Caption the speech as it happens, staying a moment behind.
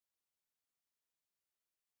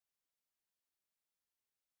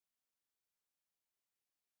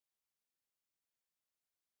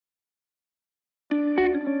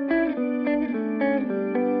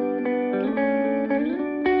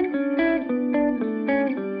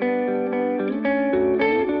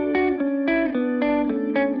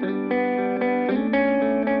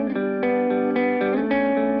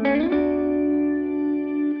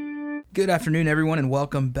Good afternoon, everyone, and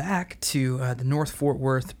welcome back to the North Fort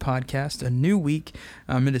Worth podcast. A new week.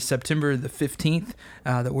 It is September the 15th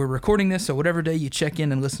that we're recording this, so whatever day you check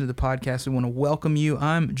in and listen to the podcast, we want to welcome you.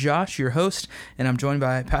 I'm Josh, your host, and I'm joined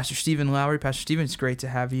by Pastor Stephen Lowry. Pastor Stephen, it's great to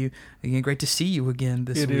have you again. Great to see you again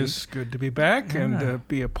this week. It is good to be back and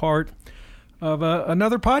be a part of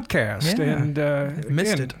another podcast. Yeah, And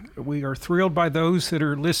missed it. We are thrilled by those that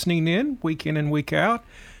are listening in and week out.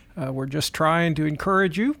 We're just trying to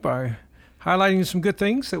encourage you by highlighting some good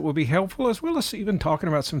things that will be helpful, as well as even talking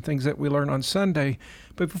about some things that we learn on Sunday.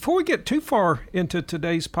 But before we get too far into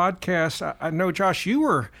today's podcast, I know, Josh, you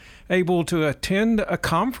were able to attend a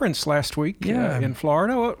conference last week in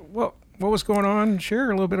Florida. What was going on? Share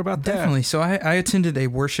a little bit about that. Definitely. So I attended a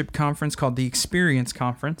worship conference called the Experience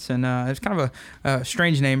Conference, and it's kind of a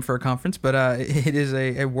strange name for a conference, but it is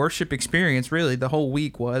a worship experience, really. The whole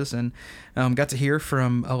week was, and got to hear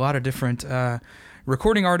from a lot of different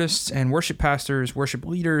recording artists and worship pastors, worship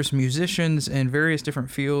leaders, musicians in various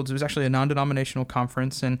different fields. It was actually a non-denominational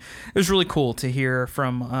conference, and it was really cool to hear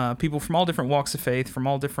from people from all different walks of faith, from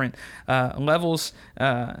all different levels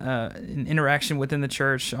in interaction within the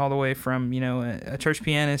church, all the way from a church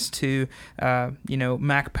pianist to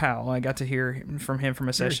Mac Powell. I got to hear from him from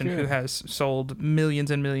a session who has sold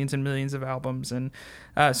millions and millions and millions of albums, and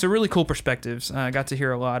so really cool perspectives. I got to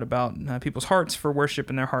hear a lot about people's hearts for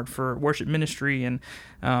worship and their heart for worship ministry, and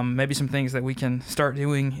maybe some things that we can start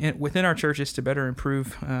doing within our churches to better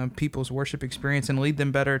improve people's worship experience and lead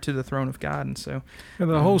them better to the throne of God. And so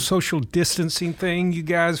the whole social distancing thing, you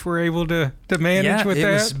guys were able to manage with that? Yeah,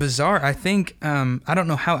 it was bizarre. I think, I don't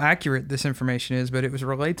know how accurate this information is, but it was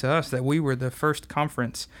relayed to us that we were the first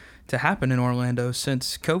conference to happen in Orlando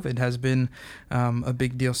since COVID has been a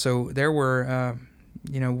big deal. So there were...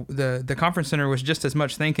 the conference center was just as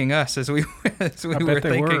much thanking us as we were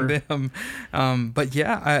thanking them.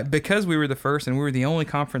 But because we were the first and we were the only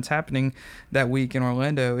conference happening that week in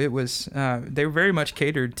Orlando, it was they were very much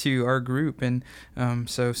catered to our group. And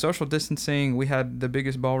so social distancing, we had the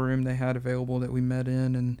biggest ballroom they had available that we met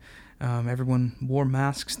in, and everyone wore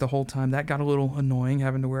masks the whole time. That got a little annoying,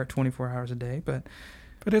 having to wear it 24 hours a day, but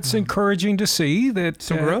it's encouraging to see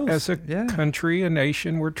that as a Yeah. country, a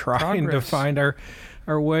nation, we're trying Progress. to find our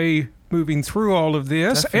way moving through all of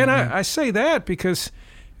this. Definitely. And I say that because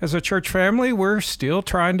as a church family, we're still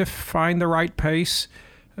trying to find the right pace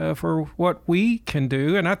for what we can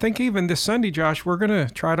do. And I think even this Sunday, Josh, we're going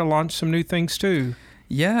to try to launch some new things too.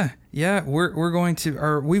 Yeah, we're going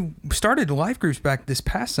to. We started life groups back this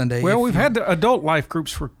past Sunday. Well, we've had the adult life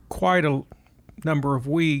groups for quite a number of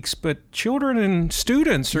weeks, but children and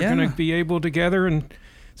students are going to be able to gather in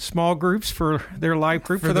small groups for their life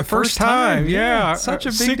group for the first time. Yeah, such a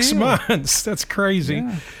big 6 deal. months. That's crazy.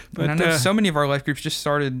 Yeah. But and I know so many of our life groups just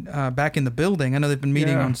started back in the building. I know they've been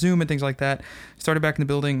meeting on Zoom and things like that. Started back in the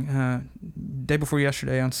building day before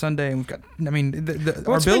yesterday on Sunday, and we've got. I mean,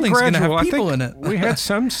 our building's going to have people in it. We had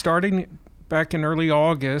some starting back in early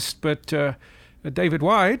August, but. David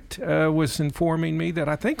White was informing me that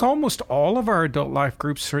I think almost all of our adult life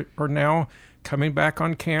groups are now coming back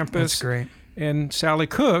on campus. That's great. And Sally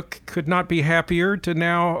Cook could not be happier to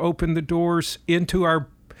now open the doors into our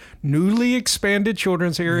newly expanded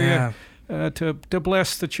children's area to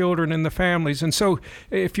bless the children and the families. And so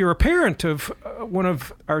if you're a parent of one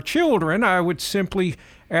of our children, I would simply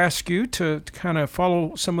ask you to kind of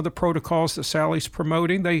follow some of the protocols that Sally's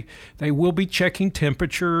promoting. They will be checking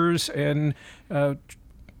temperatures and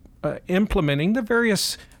implementing the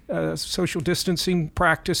various social distancing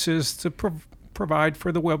practices to provide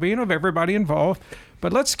for the well-being of everybody involved.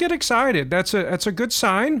 But let's get excited. That's a good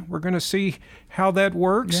sign. We're going to see how that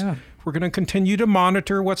works. Yeah. We're going to continue to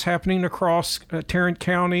monitor what's happening across Tarrant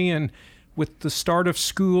County, and with the start of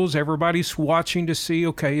schools, everybody's watching to see,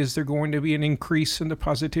 okay, is there going to be an increase in the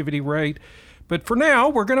positivity rate? But for now,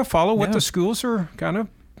 we're going to follow what the schools are kind of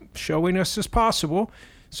showing us as possible.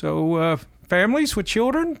 So families with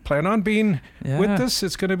children, plan on being with us.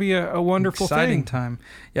 It's going to be a wonderful exciting thing. time.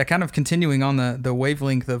 Yeah, kind of continuing on the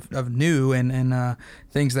wavelength of new and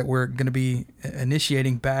things that we're going to be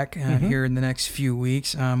initiating back here in the next few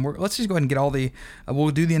weeks. Let's just go ahead and get all the. We'll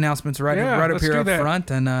do the announcements right up here up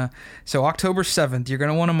front. And so October 7th, you're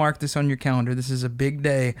going to want to mark this on your calendar. This is a big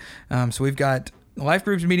day. So we've got life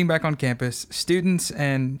groups meeting back on campus, students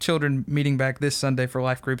and children meeting back this Sunday for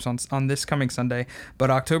life groups on this coming Sunday.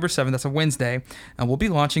 But October 7th, that's a Wednesday, and we'll be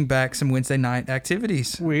launching back some Wednesday night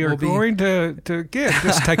activities. We are going to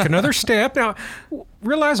just take another step. Now,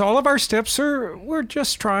 realize all of our steps we're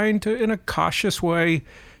just trying to, in a cautious way,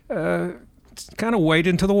 kind of wade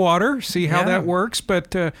into the water, see how that works.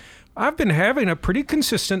 But I've been having a pretty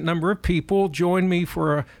consistent number of people join me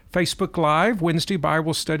for a Facebook Live Wednesday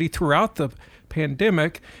Bible study throughout the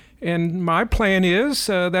pandemic. And my plan is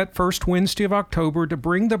that first Wednesday of October to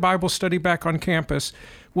bring the Bible study back on campus.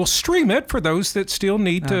 We'll stream it for those that still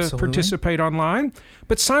need to participate online.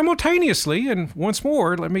 But simultaneously, and once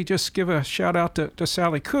more, let me just give a shout out to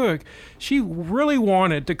Sally Cook. She really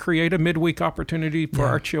wanted to create a midweek opportunity for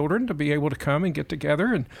our children to be able to come and get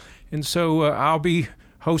together. And so I'll be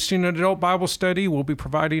hosting an adult Bible study. We'll be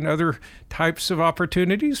providing other types of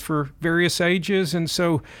opportunities for various ages. And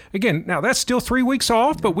so, again, now that's still 3 weeks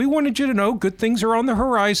off, but we wanted you to know good things are on the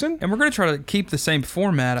horizon. And we're going to try to keep the same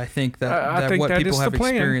format, I think, that what people have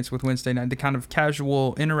experienced with Wednesday night, the kind of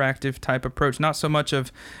casual, interactive type approach, not so much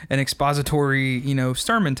of an expository,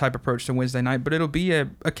 sermon type approach to Wednesday night, but it'll be a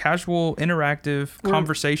casual, interactive,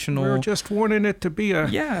 conversational. We're just wanting it to be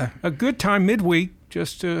a good time midweek,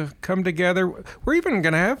 just to come together. We're even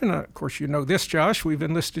going to have, and of course you know this, Josh, we've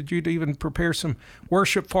enlisted you to even prepare some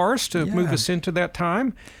worship for us to move us into that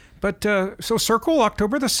time. But so circle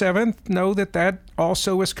October the 7th, know that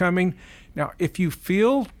also is coming. Now, if you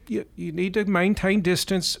feel you need to maintain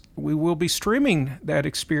distance, we will be streaming that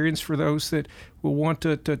experience for those that will want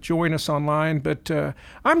to join us online. But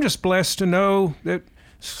I'm just blessed to know that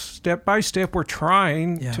step by step we're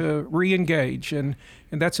trying to re-engage, and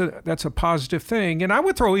that's a positive thing. And I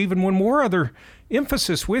would throw even one more other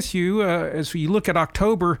emphasis with you as we look at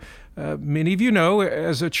October. Many of you know,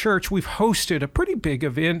 as a church, we've hosted a pretty big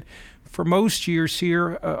event for most years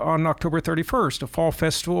here on October 31st, a fall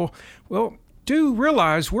festival. Well, do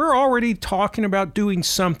realize we're already talking about doing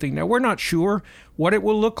something. Now, we're not sure what it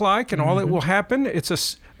will look like and all that will happen. It's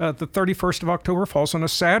the 31st of October falls on a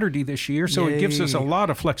Saturday this year, so it gives us a lot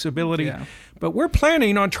of flexibility. Yeah. But we're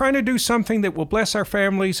planning on trying to do something that will bless our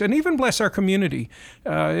families and even bless our community.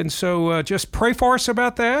 And so just pray for us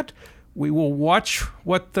about that. We will watch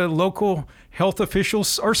what the local health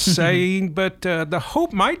officials are saying, but the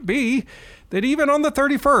hope might be that even on the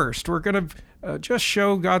 31st, we're going to just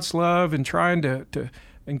show God's love and trying to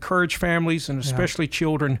encourage families and especially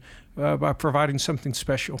children by providing something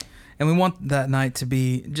special. And we want that night to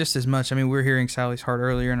be just as much. I mean, we were hearing Sally's heart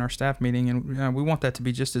earlier in our staff meeting, and we want that to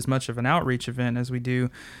be just as much of an outreach event as we do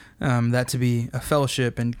that to be a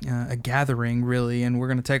fellowship and a gathering, really. And we're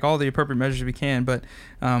going to take all the appropriate measures we can. But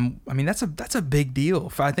I mean, that's a big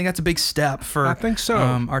deal. I think that's a big step for I think so.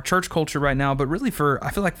 Our church culture right now. But really, I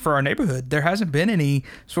feel like for our neighborhood, there hasn't been any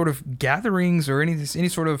sort of gatherings or any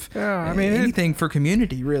sort of anything for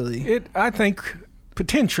community, really. I think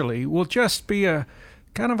potentially will just be a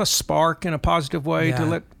kind of a spark in a positive way to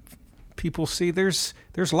let people see there's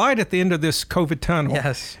light at the end of this COVID tunnel.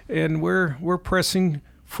 Yes. And we're pressing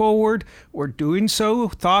forward. We're doing so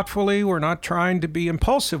thoughtfully. We're not trying to be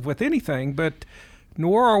impulsive with anything, but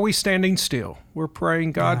nor are we standing still. We're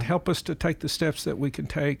praying, God, help us to take the steps that we can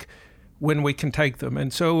take when we can take them.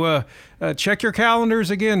 And so check your calendars.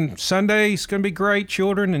 Again, Sunday is going to be great.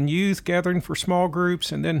 Children and youth gathering for small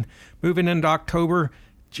groups, and then moving into October,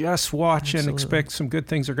 just watch and expect some good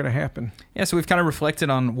things are going to happen. Yeah, so we've kind of reflected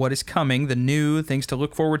on what is coming, the new things to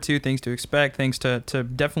look forward to, things to expect, things to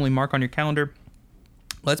definitely mark on your calendar.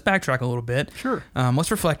 Let's backtrack a little bit. Sure.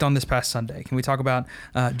 Let's reflect on this past Sunday. Can we talk about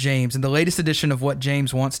James and the latest edition of what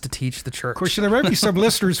James wants to teach the church? Of course, there may be some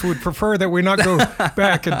listeners who would prefer that we not go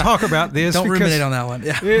back and talk about this. Don't ruminate on that one.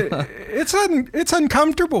 Yeah. It's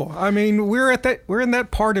uncomfortable. I mean, we're in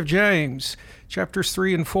that part of James, chapters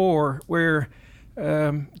 3 and 4, where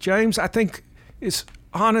James, I think, is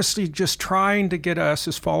honestly just trying to get us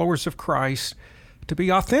as followers of Christ to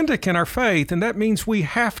be authentic in our faith, and that means we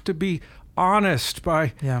have to be honest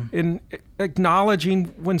in acknowledging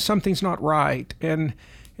when something's not right. And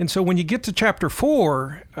so when you get to chapter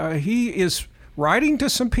 4, he is writing to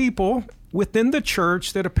some people within the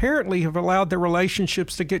church that apparently have allowed their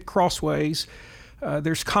relationships to get crossways.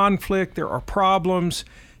 There's conflict, there are problems.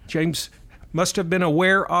 James must have been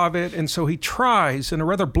aware of it, and so he tries in a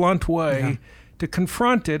rather blunt way to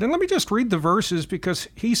confront it. And let me just read the verses because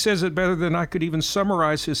he says it better than I could even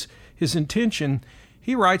summarize his intention.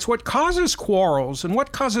 He writes, "What causes quarrels and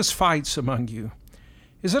what causes fights among you?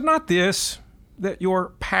 Is it not this, that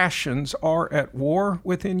your passions are at war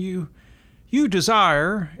within you? You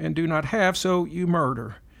desire and do not have, so you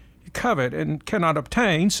murder. You covet and cannot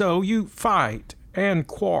obtain, so you fight and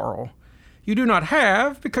quarrel. You do not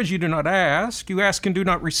have because you do not ask. You ask and do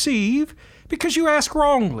not receive because you ask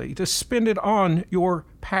wrongly to spend it on your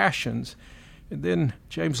passions." And then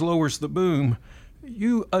James lowers the boom.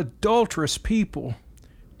 "You adulterous people,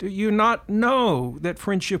 do you not know that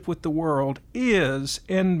friendship with the world is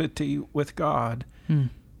enmity with God?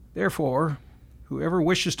 Therefore, whoever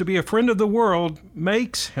wishes to be a friend of the world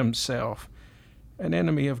makes himself an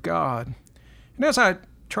enemy of God. And as I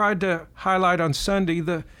tried to highlight on Sunday,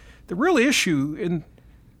 the real issue in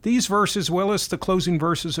these verses, as well as the closing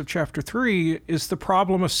verses of chapter 3, is the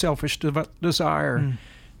problem of selfish desire.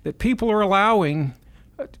 That people are allowing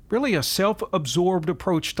really a self-absorbed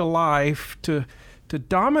approach to life to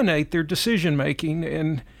dominate their decision-making,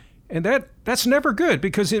 and that's never good,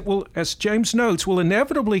 because it will, as James notes, will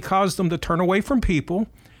inevitably cause them to turn away from people,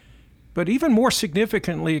 but even more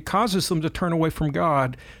significantly, it causes them to turn away from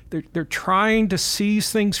God. They're trying to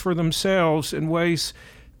seize things for themselves in ways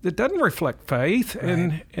that doesn't reflect faith,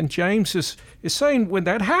 Right. and James is saying when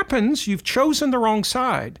that happens, you've chosen the wrong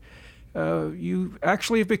side. You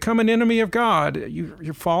actually have become an enemy of God.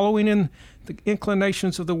 You're following in the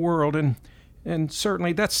inclinations of the world, and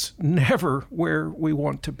certainly that's never where we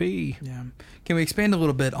want to be. Yeah. Can we expand a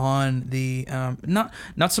little bit on the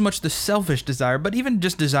not so much the selfish desire, but even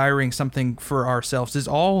just desiring something for ourselves? Is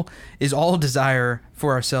all desire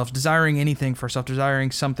for ourselves, desiring anything for ourselves,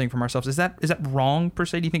 desiring something from ourselves? Is that wrong per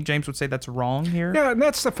se? Do you think James would say that's wrong here? Yeah, and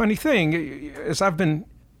that's the funny thing. As I've been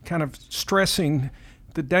kind of stressing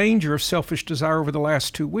the danger of selfish desire over the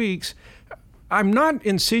last 2 weeks, I'm not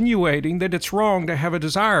insinuating that it's wrong to have a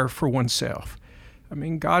desire for oneself. I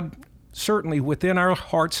mean, God certainly within our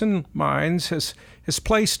hearts and minds has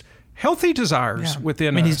placed healthy desires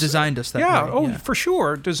within us. He's designed us that way. Yeah, for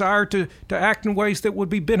sure. Desire to act in ways that would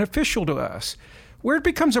be beneficial to us. Where it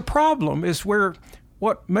becomes a problem is where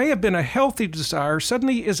what may have been a healthy desire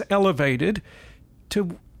suddenly is elevated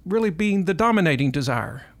to really being the dominating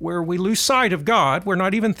desire, where we lose sight of God. We're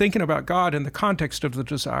not even thinking about God in the context of the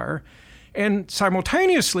desire. And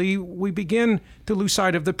simultaneously, we begin to lose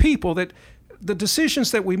sight of the people, that the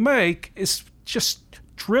decisions that we make is just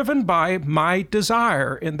driven by my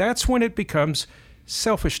desire. And that's when it becomes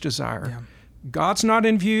selfish desire. Yeah. God's not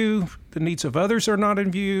in view. The needs of others are not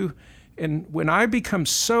in view. And when I become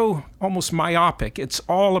so almost myopic, it's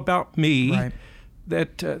all about me, Right.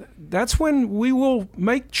 that's when we will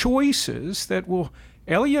make choices that will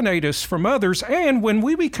alienate us from others. And when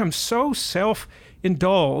we become so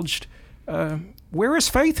self-indulged, where is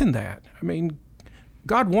faith in that? I mean,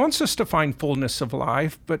 God wants us to find fullness of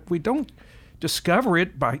life, but we don't discover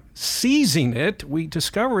it by seizing it. We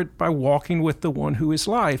discover it by walking with the one who is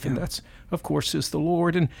life, and that's, of course, is the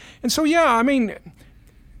Lord. And so, I mean,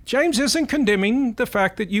 James isn't condemning the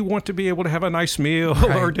fact that you want to be able to have a nice meal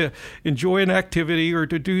or to enjoy an activity or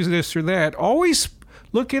to do this or that. Always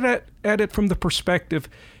look at it from the perspective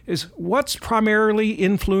is what's primarily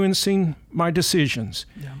influencing my decisions.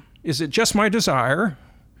 Yeah. Is it just my desire,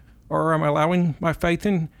 or am I allowing my faith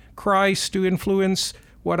in Christ to influence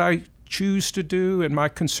what I choose to do, and my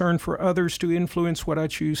concern for others to influence what I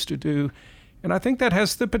choose to do? And I think that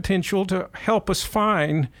has the potential to help us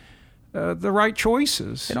find the right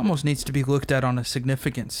choices. It almost needs to be looked at on a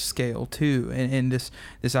significance scale too, and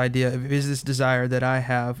this idea of, is this desire that I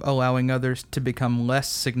have allowing others to become less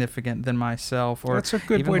significant than myself, or That's a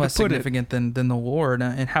good even way to less put it. significant than the Lord?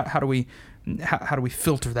 And how do we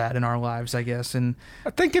filter that in our lives, I guess? And I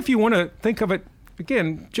think if you want to think of it,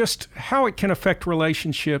 again, just how it can affect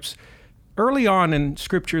relationships, early on in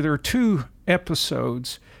Scripture, there are 2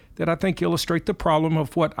 episodes that I think illustrate the problem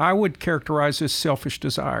of what I would characterize as selfish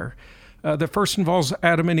desire. The first involves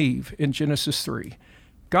Adam and Eve in Genesis 3.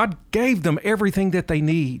 God gave them everything that they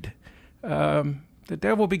need. The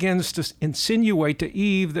devil begins to insinuate to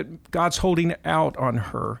Eve that God's holding out on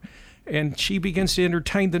her. And she begins to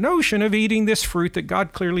entertain the notion of eating this fruit that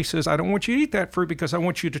God clearly says, I don't want you to eat that fruit because I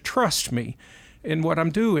want you to trust me in what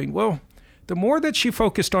I'm doing. Well, the more that she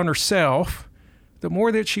focused on herself, the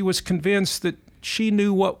more that she was convinced that she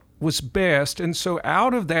knew what was best. And so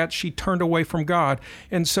out of that, she turned away from God.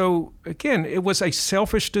 And so, again, it was a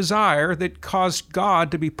selfish desire that caused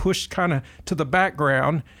God to be pushed kind of to the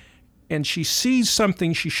background. And she seized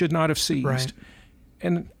something she should not have seized. Right.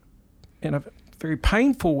 And in a very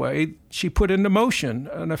painful way, she put into motion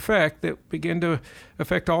an effect that began to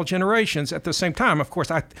affect all generations at the same time. Of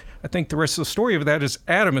course, I think the rest of the story of that is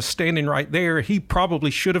Adam is standing right there. He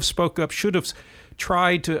probably should have spoke up, should have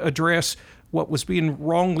tried to address what was being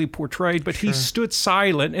wrongly portrayed, but he stood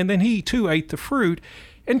silent, and then he too ate the fruit.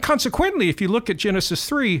 And consequently, if you look at Genesis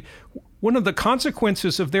 3, one of the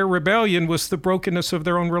consequences of their rebellion was the brokenness of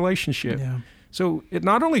their own relationship. Yeah. So it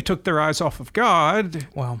not only took their eyes off of God,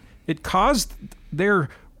 wow, it caused their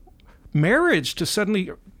marriage to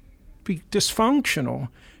suddenly be dysfunctional.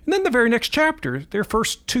 And then the very next chapter, their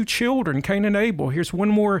first 2 children, Cain and Abel. Here's one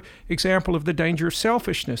more example of the danger of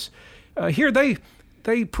selfishness. Here they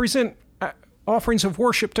present offerings of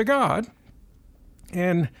worship to God,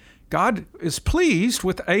 and God is pleased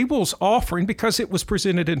with Abel's offering because it was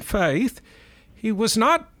presented in faith. he was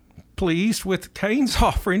not pleased with Cain's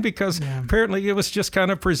offering because apparently it was just kind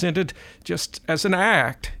of presented just as an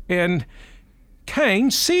act. And Cain,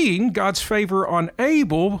 seeing God's favor on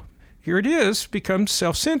Abel, here it is, becomes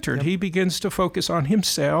self-centered. Yep. He begins to focus on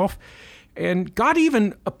himself. And God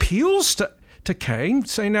even appeals to Cain,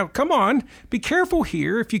 saying, now, come on, be careful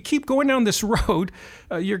here. If you keep going down this road,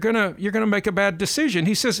 you're gonna make a bad decision.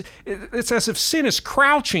 He says it's as if sin is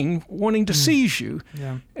crouching, wanting to seize you.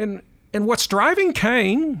 Yeah. And what's driving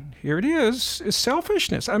Cain, here it is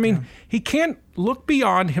selfishness. I mean, he can't look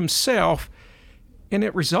beyond himself, and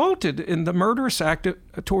it resulted in the murderous act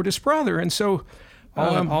toward his brother. And so,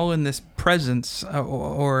 all in this presence,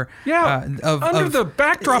 under the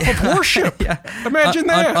backdrop of worship. Imagine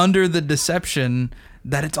that. Under the deception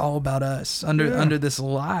that it's all about us, under this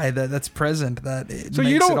lie that's present, that it so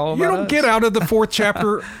makes it all about us. You don't get out of the 4th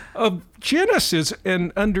chapter of Genesis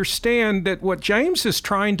and understand that what James is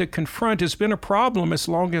trying to confront has been a problem as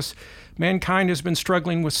long as mankind has been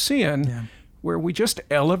struggling with sin, where we just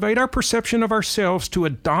elevate our perception of ourselves to a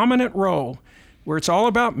dominant role, where it's all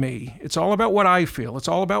about me, it's all about what I feel, it's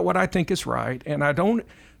all about what I think is right, and I don't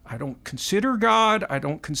consider God, I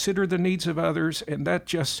don't consider the needs of others, and that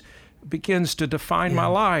just begins to define my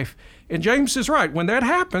life. And James is right. When that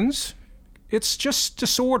happens, it's just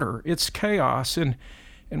disorder, it's chaos. And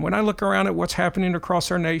when I look around at what's happening across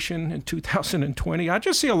our nation in 2020, I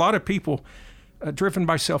just see a lot of people driven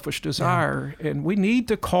by selfish desire. And we need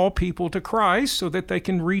to call people to Christ so that they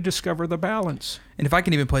can rediscover the balance. And if I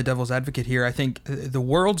can even play devil's advocate here, I think the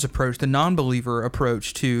world's approach, the non-believer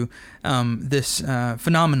approach to this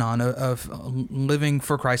phenomenon of living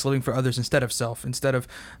for Christ, living for others instead of self, instead of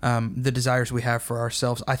the desires we have for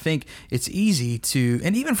ourselves, I think it's easy to,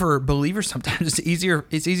 and even for believers sometimes,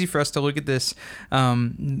 it's easy for us to look at this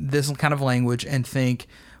this kind of language and think,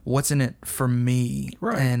 what's in it for me?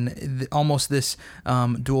 Right. And almost this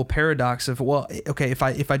dual paradox of, well, okay, if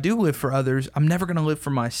I do live for others, I'm never going to live for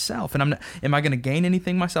myself. And am I going to gain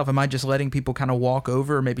anything myself? Am I just letting people kind of walk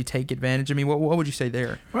over or maybe take advantage of me? What would you say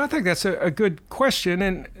there? Well, I think that's a good question.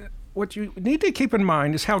 And what you need to keep in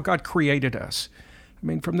mind is how God created us. I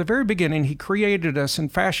mean, from the very beginning, he created us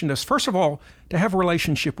and fashioned us, first of all, to have a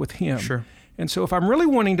relationship with him. Sure. And so if I'm really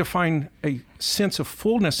wanting to find a sense of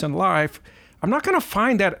fullness in life, I'm not going to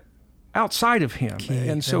find that outside of him. Key.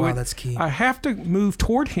 And so that's key. I have to move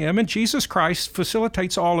toward him, and Jesus Christ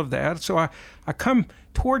facilitates all of that. So I come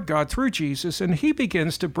toward God through Jesus, and he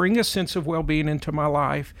begins to bring a sense of well-being into my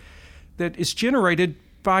life that is generated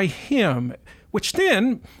by him, which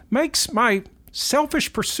then makes my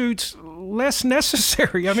selfish pursuits less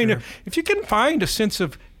necessary. I mean, if you can find a sense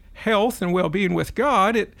of health and well-being with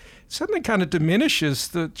God, it suddenly kind of diminishes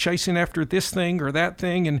the chasing after this thing or that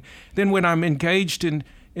thing. And then when I'm engaged in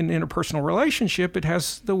interpersonal relationship, it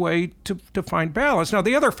has the way to find balance. Now,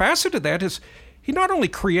 the other facet of that is he not only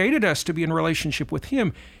created us to be in relationship with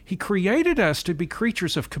him, he created us to be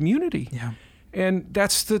creatures of community. Yeah. And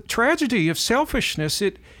that's the tragedy of selfishness.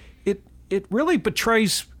 It really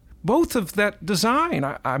betrays both of that design.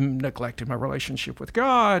 I'm neglecting my relationship with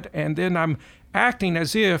God, and then I'm acting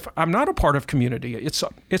as if I'm not a part of community.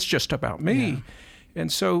 It's just about me. Yeah.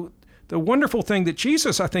 And so the wonderful thing that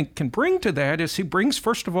Jesus, I think, can bring to that is he brings,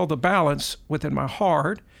 first of all, the balance within my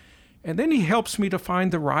heart, and then he helps me to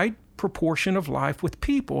find the right proportion of life with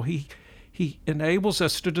people. He enables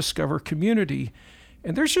us to discover community.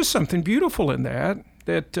 And there's just something beautiful in that,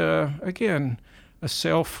 again, a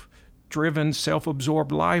self-driven,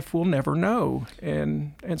 self-absorbed life will never know.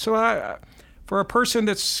 And so for a person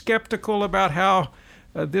that's skeptical about how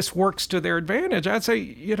this works to their advantage, I'd say,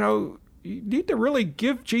 you need to really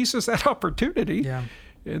give Jesus that opportunity,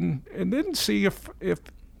 and then see if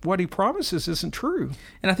what he promises isn't true.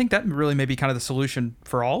 And I think that really may be kind of the solution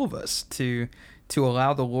for all of us to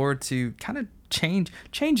allow the Lord to kind of change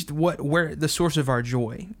where the source of our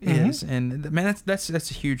joy is. And man, that's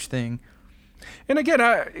a huge thing. And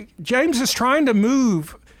again, James is trying to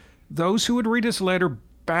move those who would read his letter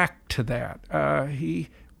back to that.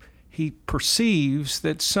 He perceives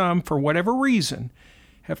that some, for whatever reason,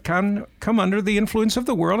 have come under the influence of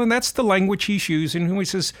the world, and that's the language he's using when he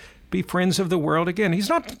says, be friends of the world. Again, he's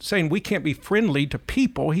not saying we can't be friendly to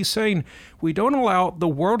people. He's saying we don't allow the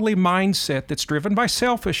worldly mindset that's driven by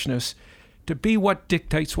selfishness to be what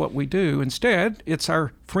dictates what we do. Instead, it's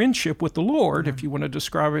our friendship with the Lord, if you want to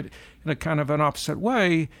describe it in a kind of an opposite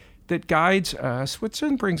way, that guides us, which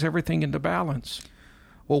then brings everything into balance.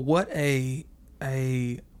 Well, what a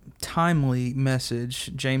timely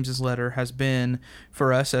message James's letter has been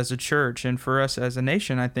for us as a church and for us as a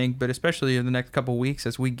nation, I think, but especially in the next couple of weeks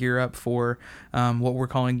as we gear up for what we're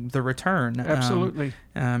calling the return. Absolutely.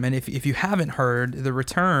 And if you haven't heard, the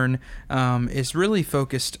return is really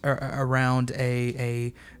focused around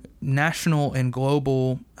a national and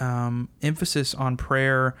global emphasis on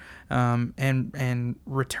prayer and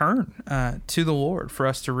return to the Lord, for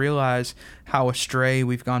us to realize how astray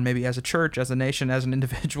we've gone, maybe as a church, as a nation, as an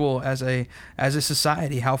individual, as a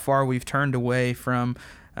society, how far we've turned away from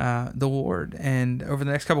the Lord. And over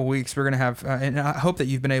the next couple of weeks, we're going to have, and I hope that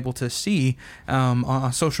you've been able to see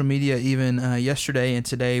on social media, even yesterday and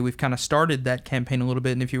today, we've kind of started that campaign a little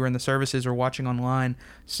bit. And if you were in the services or watching online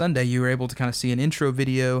Sunday, you were able to kind of see an intro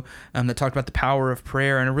video that talked about the power of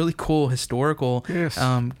prayer and a really cool historical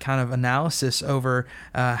kind of analysis over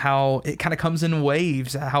how it kind of comes in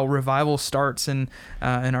waves, how revival starts in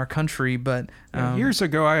our country. But years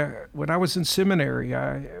ago, when I was in seminary,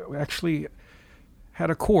 I actually had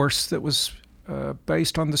a course that was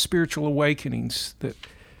based on the spiritual awakenings that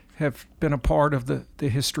have been a part of the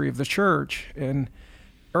history of the church. And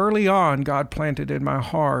early on, God planted in my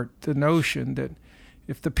heart the notion that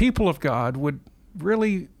if the people of God would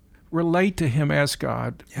really relate to Him as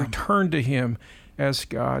God, return to Him as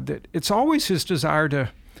God, that it's always His desire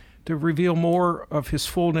to reveal more of His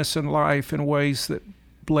fullness in life in ways that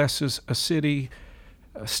blesses a city,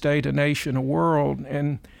 a state, a nation, a world.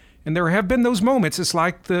 And there have been those moments. It's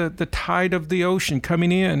like the tide of the ocean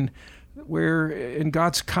coming in, where in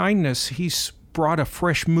God's kindness, He's brought a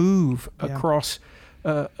fresh move across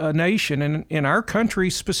a nation. And in our country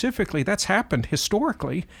specifically, that's happened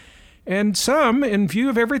historically. And some, in view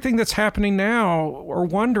of everything that's happening now, are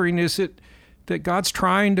wondering, is it that God's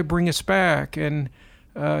trying to bring us back? And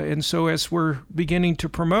so as we're beginning to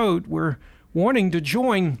promote, we're wanting to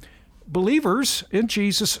join believers in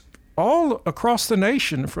Jesus all across the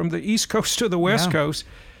nation, from the East Coast to the West Coast,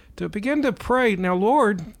 to begin to pray. Now,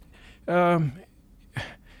 Lord,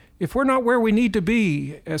 if we're not where we need to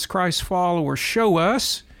be as Christ's followers, show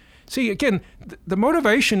us. See, again, the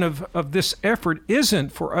motivation of this effort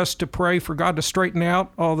isn't for us to pray for God to straighten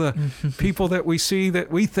out all the people that we see that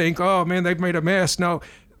we think, oh, man, they've made a mess. No,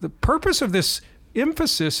 the purpose of this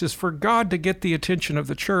emphasis is for God to get the attention of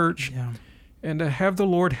the church and to have the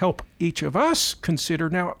Lord help each of us consider,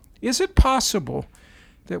 now, is it possible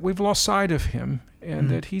that we've lost sight of Him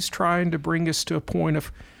and that He's trying to bring us to a point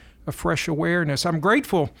of fresh awareness? I'm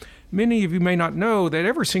grateful. Many of you may not know that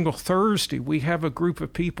every single Thursday we have a group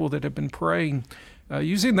of people that have been praying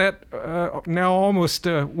using that now almost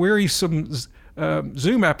wearisome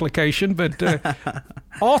Zoom application, but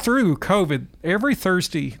all through COVID, every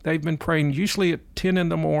Thursday they've been praying, usually at 10 in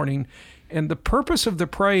the morning. And the purpose of the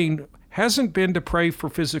praying hasn't been to pray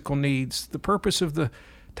for physical needs. The purpose of the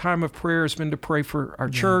time of prayer has been to pray for our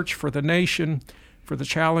church, for the nation, for the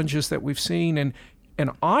challenges that we've seen, and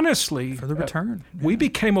honestly, for the return. We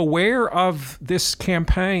became aware of this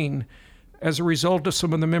campaign as a result of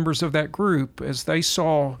some of the members of that group. As they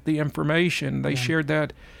saw the information, they shared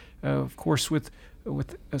that, of course, with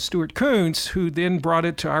Stuart Kuntz, who then brought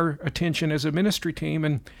it to our attention as a ministry team.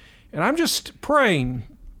 And I'm just praying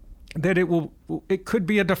that it could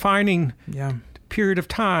be a defining period of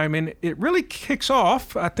time, and it really kicks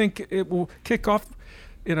off. I think it will kick off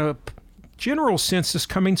in a general sense this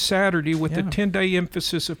coming Saturday with the 10-day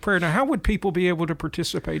emphasis of prayer. Now, how would people be able to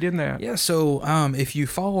participate in that? Yeah, so if you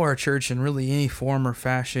follow our church in really any form or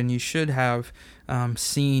fashion, you should have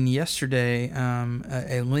seen yesterday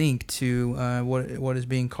a link to what is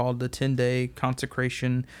being called the 10-day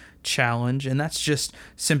consecration challenge, and that's just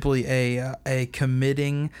simply a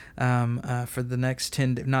committing for the next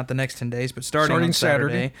 10, not the next 10 days, but starting on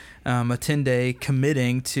Saturday, a 10-day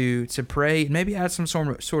committing to pray, maybe add some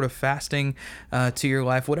sort of fasting to your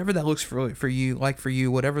life, whatever that looks for you,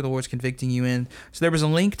 whatever the Lord's convicting you in. So there was a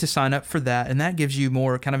link to sign up for that, and that gives you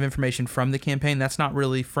more kind of information from the campaign. That's not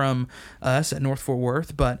really from us at North Fort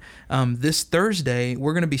Worth, but this Thursday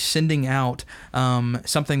we're going to be sending out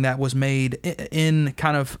something that was made in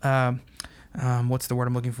kind of what's the word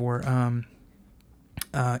I'm looking for?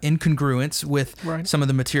 In congruence with some of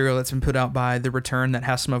the material that's been put out by The Return, that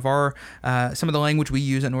has some of the language we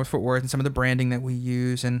use at North Fort Worth and some of the branding that we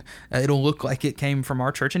use, and it'll look like it came from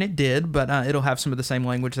our church, and it did, but it'll have some of the same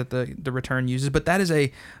language that the Return uses. But that is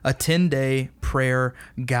a 10-day prayer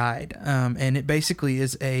guide, and it basically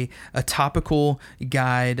is a topical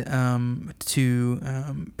guide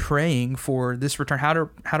to praying for this return,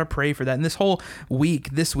 how to pray for that. And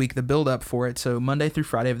this week, the build up for it, so Monday through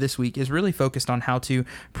Friday of this week, is really focused on how to to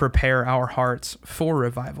prepare our hearts for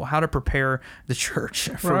revival, how to prepare the church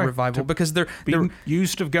for revival, because they're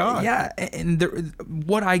used of God. Yeah, and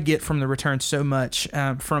what I get from the return so much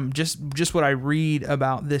from just what I read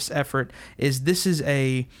about this effort is this is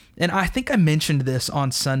and I think I mentioned this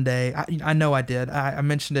on Sunday. I know I did. I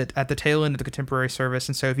mentioned it at the tail end of the contemporary service,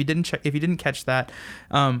 and so if you didn't catch that,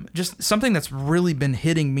 just something that's really been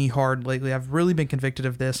hitting me hard lately, I've really been convicted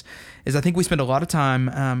of this, is I think we spend a lot of time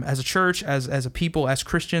as a church, as a people, as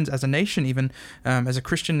Christians, as a nation, even as a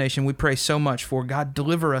Christian nation, we pray so much for God,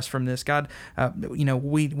 deliver us from this. God, we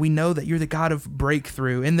know that you're the God of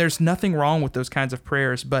breakthrough, and there's nothing wrong with those kinds of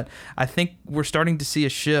prayers, but I think we're starting to see a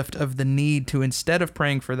shift of the need to, instead of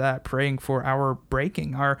praying for that, praying for our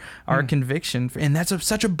breaking, our conviction. And that's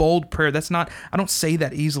such a bold prayer. That's not, I don't say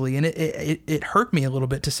that easily. And it hurt me a little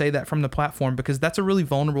bit to say that from the platform, because that's a really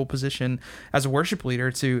vulnerable position as a worship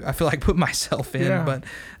leader to, I feel like, put myself in. Yeah.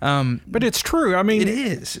 But it's true. I mean, it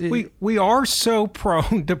is. We are so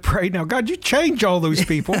prone to pray now, God, you change all those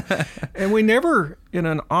people. And we never, in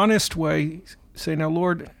an honest way, say, now,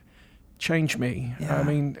 Lord, change me. Yeah. I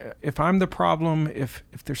mean, if I'm the problem, if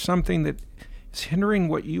there's something that is hindering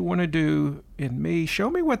what you want to do in me, show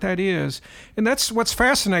me what that is. And that's what's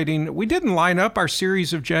fascinating. We didn't line up our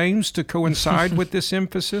series of James to coincide with this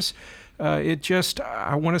emphasis. It just,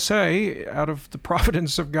 I want to say, out of the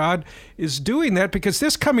providence of God, is doing that, because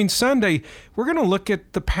this coming Sunday, we're going to look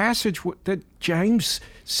at the passage that James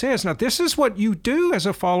says. Now, this is what you do as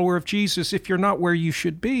a follower of Jesus if you're not where you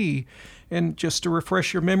should be. And just to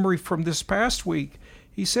refresh your memory from this past week,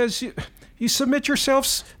 he says, you submit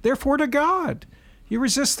yourselves, therefore, to God. You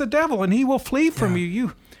resist the devil, and he will flee from you.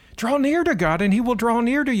 You draw near to God, and he will draw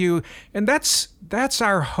near to you. And that's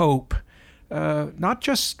our hope, not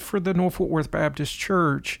just for the North Fort Worth Baptist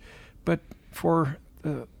Church, but for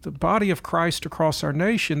the body of Christ across our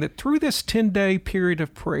nation, that through this 10-day period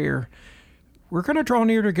of prayer, we're going to draw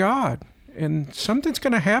near to God. And something's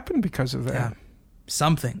going to happen because of that. Yeah.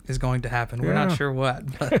 Something is going to happen. We're not sure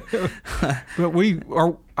what, but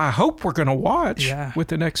I hope we're going to watch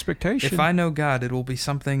with an expectation. If I know God, it will be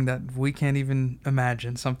something that we can't even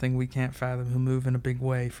imagine, something we can't fathom. He'll move in a big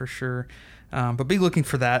way for sure. But be looking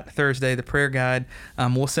for that Thursday, the prayer guide.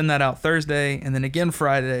 We'll send that out Thursday, and then again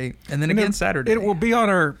Friday, and then again Saturday. It will be on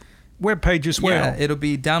our webpage as well. Yeah, it'll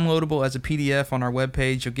be downloadable as a PDF on our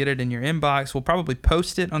webpage. You'll get it in your inbox. We'll probably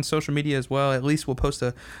post it on social media as well. At least we'll post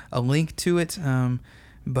a link to it.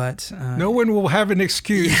 But no one will have an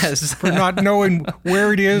excuse for not knowing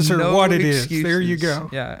where it is or what it is. There you go.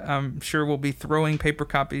 Yeah, I'm sure we'll be throwing paper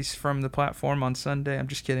copies from the platform on Sunday. I'm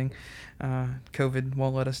just kidding. COVID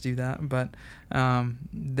won't let us do that. But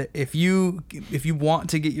if you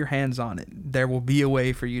want to get your hands on it, there will be a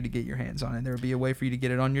way for you to get your hands on it. There will be a way for you to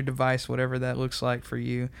get it on your device, whatever that looks like for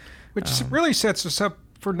you. Which really sets us up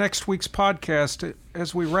for next week's podcast.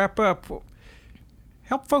 As we wrap up,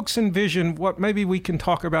 help folks envision what maybe we can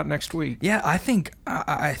talk about next week. Yeah, I think,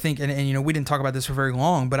 and we didn't talk about this for very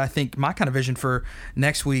long, but I think my kind of vision for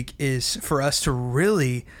next week is for us to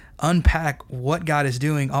really unpack what God is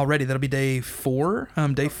doing already. That'll be day four of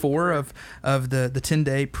the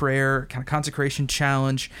 10-day prayer kind of consecration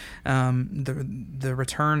challenge, the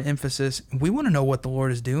return emphasis. We want to know what the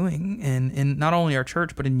Lord is doing in not only our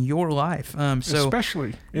church, but in your life.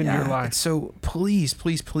 Especially in your life. So please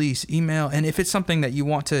email. And if it's something that you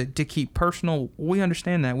want to keep personal, we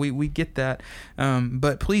understand that. We get that.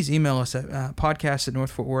 But please email us at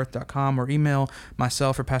podcast@northfortworth.com, or email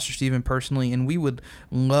myself or Pastor Stephen personally, and we would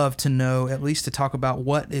love to know, at least to talk about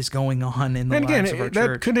what is going on in the lives of our church.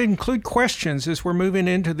 That could include questions as we're moving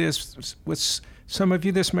into this. With some of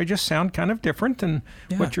you, this may just sound kind of different than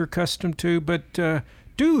what you're accustomed to, but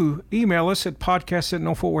do email us at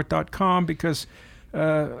podcast@northfortworth.com, because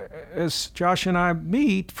as Josh and I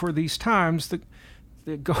meet for these times,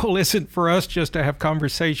 the goal isn't for us just to have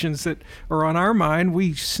conversations that are on our mind.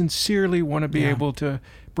 We sincerely want to be able to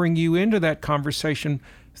bring you into that conversation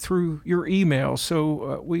through your email.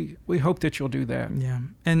 So we hope that you'll do that. Yeah.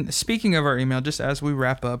 And speaking of our email, just as we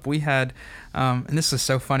wrap up, we had, and this is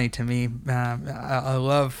so funny to me. I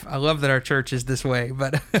love that our church is this way,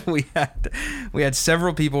 but we had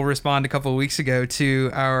several people respond a couple of weeks ago to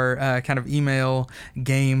our kind of email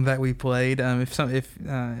game that we played. I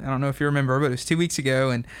don't know if you remember, but it was 2 weeks ago,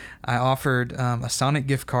 and I offered a Sonic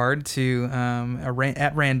gift card to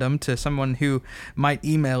at random to someone who might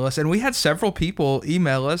email us, and we had several people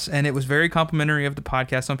email us, and it was very complimentary of the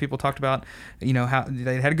podcast. Some people talked about, how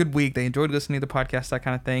they had a good week, they enjoyed listening to the podcast, that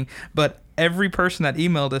kind of thing. But every person that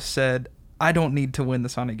emailed us said, I don't need to win the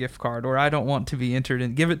Sonic gift card, or I don't want to be entered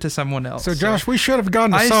in. Give it to someone else. So Josh, we should have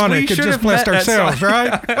gone to Sonic and just blessed ourselves,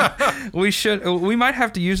 right? We might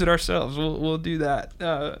have to use it ourselves. We'll do that.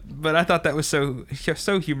 But I thought that was so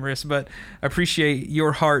humorous. But I appreciate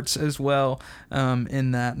your hearts as well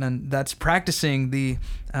in that, and that's practicing the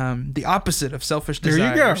opposite of selfish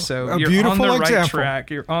desire. There you go. So you're on the right example. track.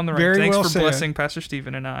 You're on the right. Very Thanks well for said. blessing Pastor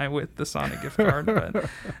Stephen and I with the Sonic gift card.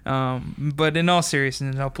 But in all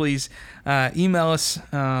seriousness, please email us.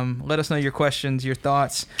 Let us know your questions, your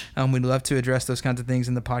thoughts. We'd love to address those kinds of things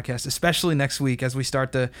in the podcast, especially next week as we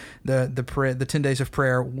start the 10 days of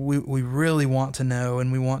prayer. We really want to know,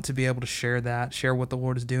 and we want to be able to share what the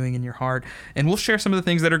Lord is doing in your heart, and we'll share some of the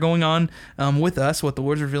things that are going on with us, what the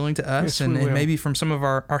Lord's revealing to us, Yes, and maybe from some of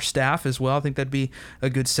our staff as well. I think that'd be a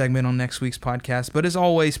good segment on next week's podcast. But as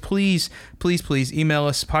always, please email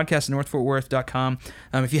us, podcast@northfortworth.com.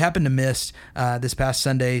 If you happen to miss this past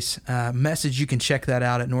Sunday's message, you can check that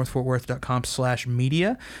out at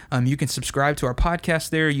northfortworth.com/media. You can subscribe to our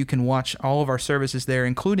podcast there. You can watch all of our services there,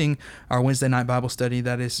 including our Wednesday night Bible study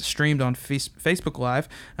that is streamed on Facebook Live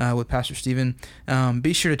with Pastor Stephen.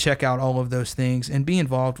 Be sure to check out all of those things and be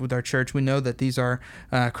involved with our church. We know that these are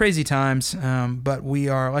crazy times, but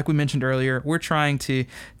we are, like we mentioned earlier, we're trying to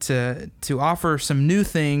offer some new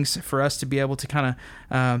things for us to be able to kind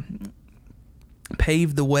of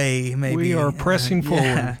pave the way. Maybe we are pressing forward.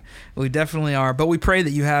 Yeah, we definitely are. But we pray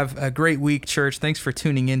that you have a great week, church. Thanks for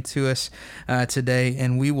tuning in to us today,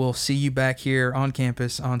 and we will see you back here on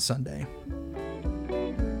campus on Sunday.